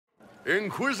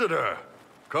Inquisitor,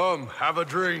 come, have a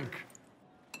drink.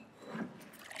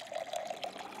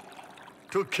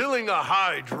 To killing a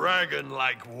high dragon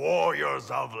like warriors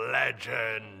of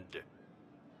legend.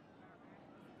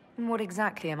 What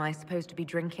exactly am I supposed to be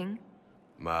drinking?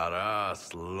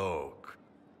 Maras lok.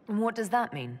 What does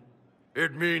that mean?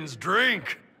 It means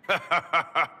drink!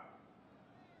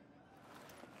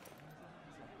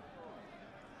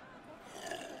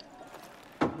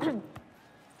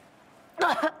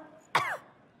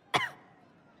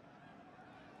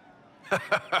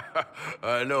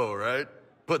 I know, right?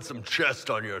 Put some chest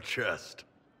on your chest.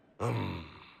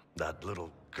 That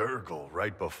little gurgle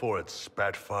right before it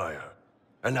spat fire.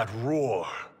 And that roar.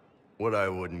 What I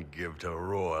wouldn't give to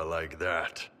roar like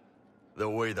that. The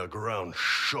way the ground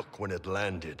shook when it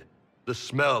landed. The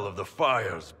smell of the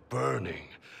fires burning.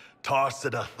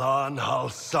 Tarsidathan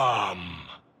Halsam.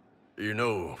 You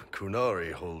know,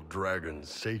 Kunari hold dragons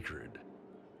sacred.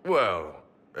 Well,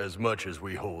 as much as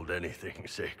we hold anything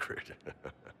sacred.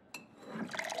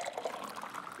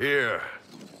 Here,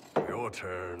 your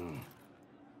turn.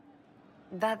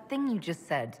 That thing you just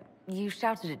said, you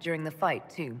shouted it during the fight,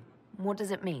 too. What does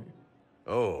it mean?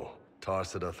 Oh,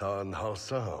 Tarsidathan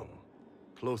Halsam.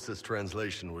 Closest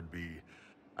translation would be,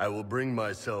 I will bring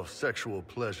myself sexual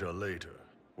pleasure later,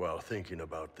 while thinking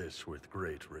about this with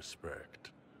great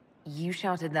respect. You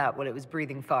shouted that while it was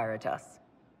breathing fire at us.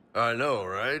 I know,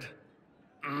 right?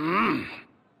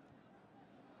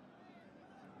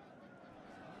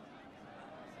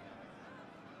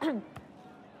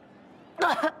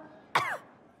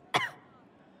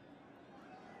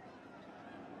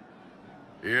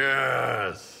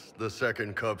 Yes, the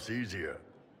second cup's easier.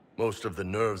 Most of the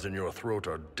nerves in your throat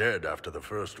are dead after the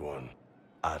first one.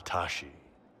 Atashi,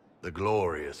 the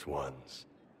glorious ones.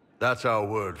 That's our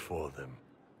word for them.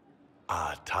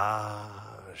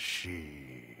 Atashi.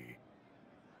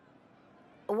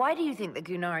 Why do you think the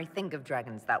Gunari think of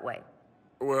dragons that way?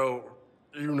 Well,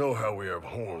 you know how we have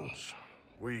horns.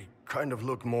 We kind of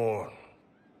look more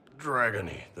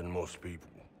dragony than most people.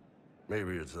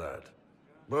 Maybe it's that.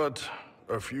 But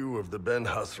a few of the Ben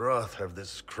Hasrath have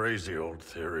this crazy old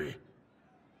theory.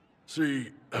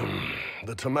 See,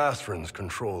 the Tamasrans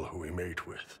control who we mate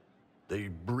with. They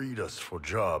breed us for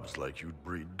jobs like you'd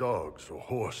breed dogs or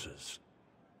horses.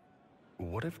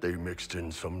 What if they mixed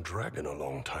in some dragon a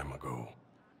long time ago?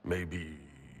 Maybe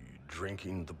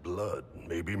drinking the blood,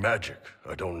 maybe magic,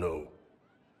 I don't know.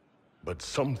 But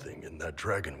something in that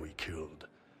dragon we killed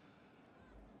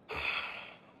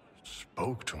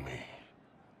spoke to me.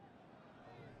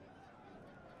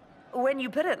 When you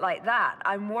put it like that,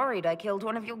 I'm worried I killed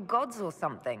one of your gods or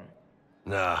something.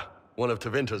 Nah, one of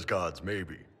Tevinter's gods,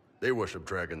 maybe. They worship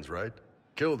dragons, right?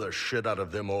 Kill the shit out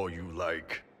of them all you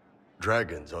like.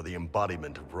 Dragons are the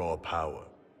embodiment of raw power.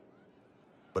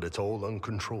 But it's all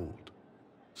uncontrolled.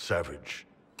 Savage.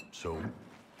 So,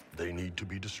 they need to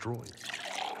be destroyed.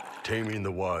 Taming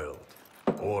the wild.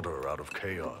 Order out of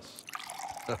chaos.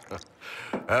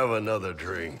 Have another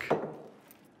drink.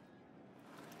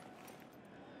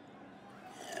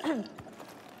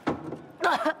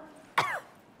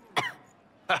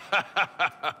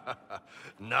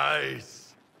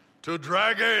 Nice. To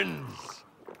dragons.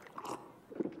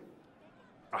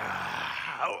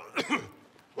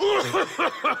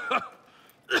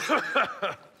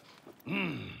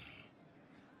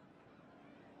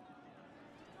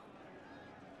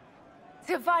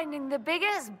 To finding the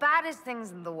biggest, baddest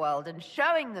things in the world and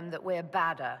showing them that we're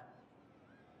badder.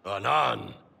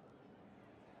 Anan.